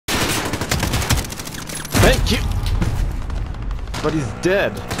Thank you! But he's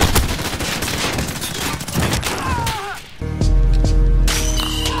dead.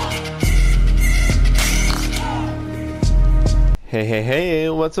 Hey,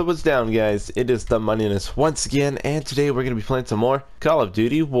 what's up, what's down, guys? It is the Moneynis once again, and today we're going to be playing some more Call of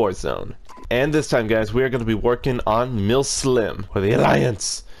Duty Warzone. And this time, guys, we are going to be working on MilSim, or the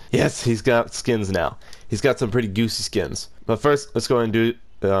Alliance. Yes, he's got skins now. He's got some pretty goosey skins. But first, let's go and do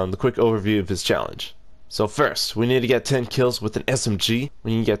the quick overview of his challenge. So first, we need to get 10 kills with an SMG.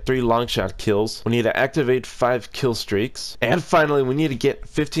 We need to get 3 long shot kills. We need to activate 5 kill streaks. And finally, we need to get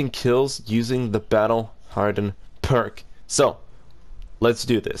 15 kills using the Battle Harden Perk. So, let's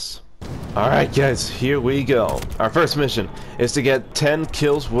do this. Alright guys, here we go. Our first mission is to get 10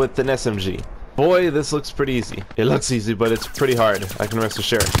 kills with an SMG. Boy, this looks pretty easy. It looks easy, but it's pretty hard. I can rest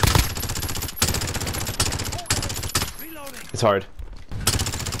assured. It's hard.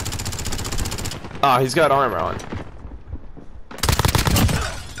 Ah, he's got armor on.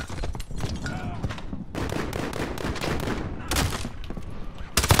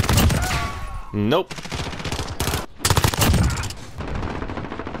 Nope.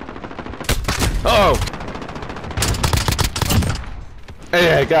 Oh!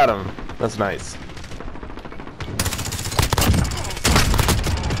 Hey, I got him. That's nice.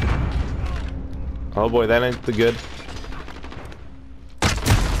 Oh boy, that ain't the good.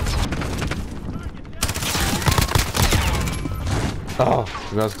 Oh,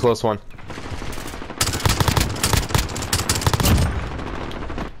 that was a close one.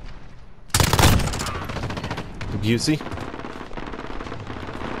 Juicy.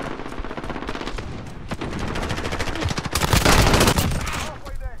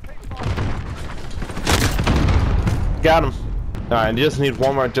 Got him. Alright, I just need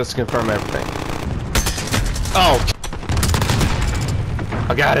one more just to confirm everything. Oh!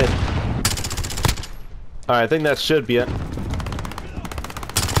 I got it. Alright, I think that should be it.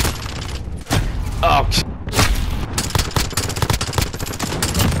 Oh!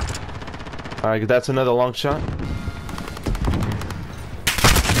 Alright, that's another long shot.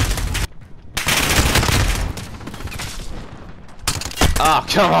 Oh,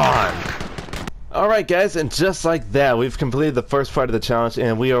 come on! Alright guys, and just like that, we've completed the first part of the challenge,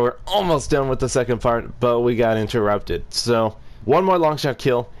 and we are almost done with the second part, but we got interrupted. So, one more long shot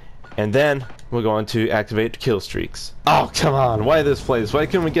kill, and then we're going to activate kill streaks. Oh, come on, why this place? Why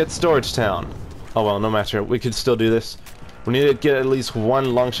couldn't we get Storage Town? Oh well, no matter, we could still do this. We need to get at least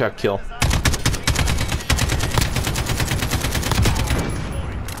one long shot kill.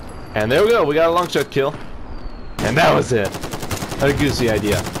 And there we go, we got a long shot kill. And that was it. A goosey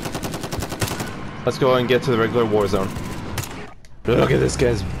idea. Let's go and get to the regular Warzone. Look at this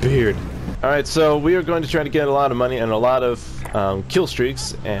guy's beard. Alright, so we are going to try to get a lot of money and a lot of kill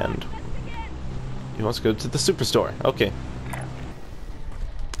streaks, and he wants to go to the superstore. Okay.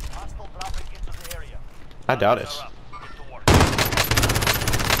 I doubt it.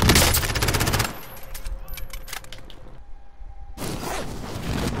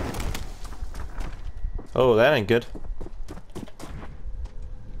 Oh, that ain't good.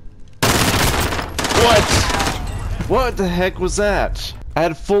 What? What the heck was that? I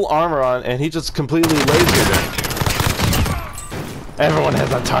had full armor on and he just completely lasered it. Everyone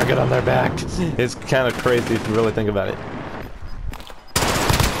has a target on their back. It's kind of crazy if you really think about it.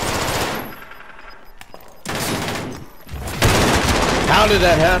 How did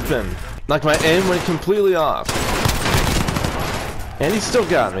that happen? Like my aim went completely off. And he still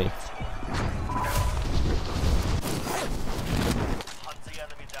got me.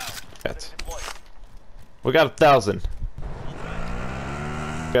 We got 1,000.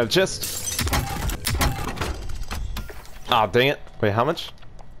 Got a chest. Ah, dang it. Wait, how much?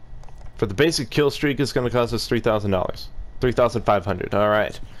 For the basic kill streak, it's going to cost us $3,000. 3,500.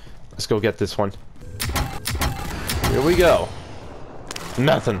 Alright. Let's go get this one. Here we go.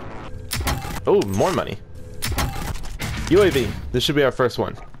 Nothing. Oh, more money. UAV. This should be our first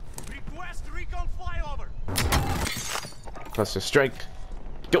one. Cluster strike.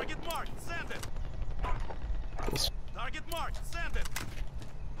 Go.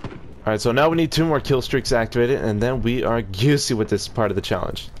 Alright, so now we need 2 more kill streaks activated, and then we are goosey with this part of the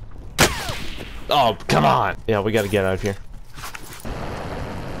challenge. Oh, come on! Yeah, we gotta get out of here.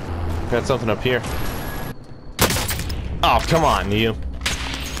 Got something up here. Oh, come on, you.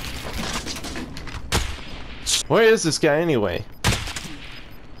 Where is this guy anyway?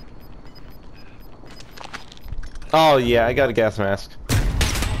 Oh, yeah, I got a gas mask.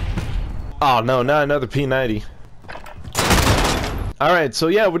 Oh, no, not another P90. Alright, so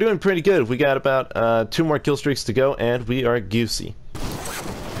yeah, we're doing pretty good. We got about 2 more kill streaks to go, and we are goosey.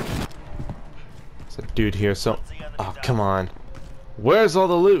 There's a dude here, so... Oh, come on. Where's all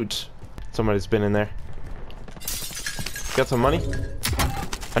the loot? Somebody's been in there. Got some money?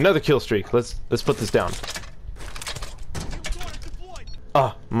 Another kill streak. Let's put this down.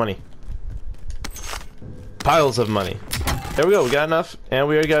 Ah, money. Piles of money. There we go, we got enough, and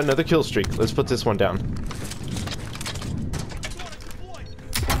we already got another kill streak. Let's put this one down.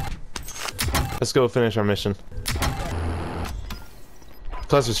 Let's go finish our mission.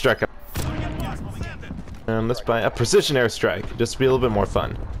 Cluster strike. And let's buy a precision airstrike, just to be a little bit more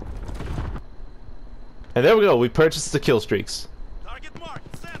fun. And there we go, we purchased the kill streaks.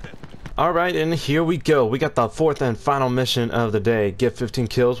 Alright, and here we go. We got the fourth and final mission of the day. Get 15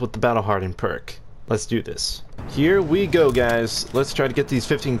 kills with the Battle Harden Perk. Let's do this. Here we go, guys. Let's try to get these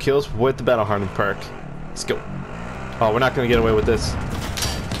 15 kills with the Battle Harden Perk. Let's go. Oh, we're not going to get away with this.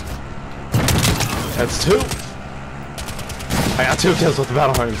 That's 2. I got 2 kills with the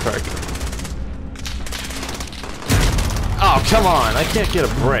Battle Harden Perk. Oh, come on. I can't get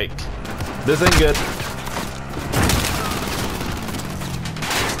a break. This ain't good.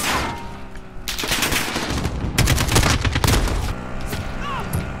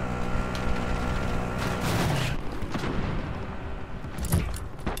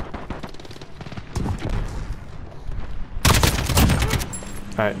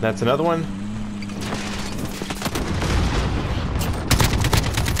 Alright, that's another one.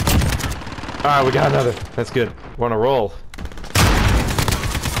 Alright, we got another. That's good. We're on a roll.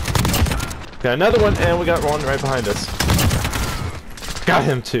 Got another one, and we got one right behind us. Got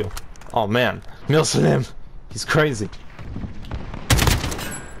him too. Oh man, MilSim. He's crazy.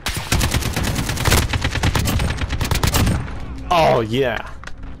 Oh yeah.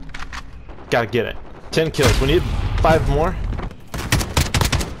 Gotta get it. 10 kills. We need 5 more.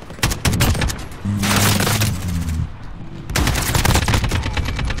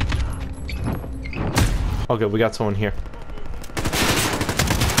 Okay, we got someone here.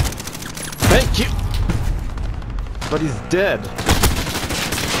 Thank you! But he's dead.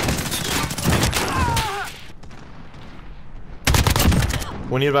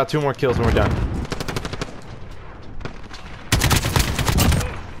 We need about 2 more kills and we're done.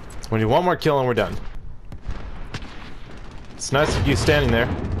 We need 1 more kill and we're done. It's nice of you standing there.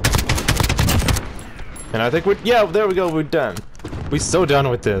 And I think we're... Yeah, there we go, we're done. We're so done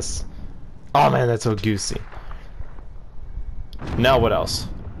with this. Oh man, that's so goosey. Now what else?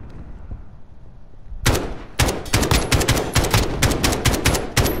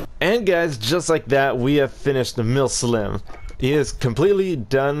 And guys, just like that, we have finished the MilSim. He is completely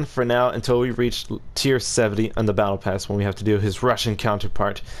done for now until we reach tier 70 on the battle pass when we have to do his Russian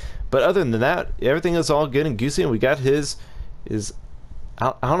counterpart. But other than that, everything is all good and goosey, and we got his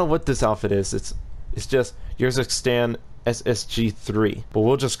I don't know what this outfit is. It's just Yerzakstan SSG3, but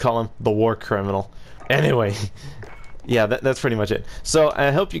we'll just call him the war criminal. Anyway, yeah, that's pretty much it. So I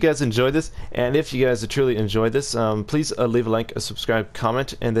hope you guys enjoyed this, and if you guys truly enjoyed this, please leave a like, a subscribe,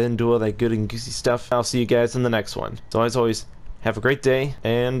 comment, and then do all that good and goosey stuff. I'll see you guys in the next one. So as always, have a great day,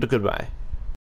 and goodbye.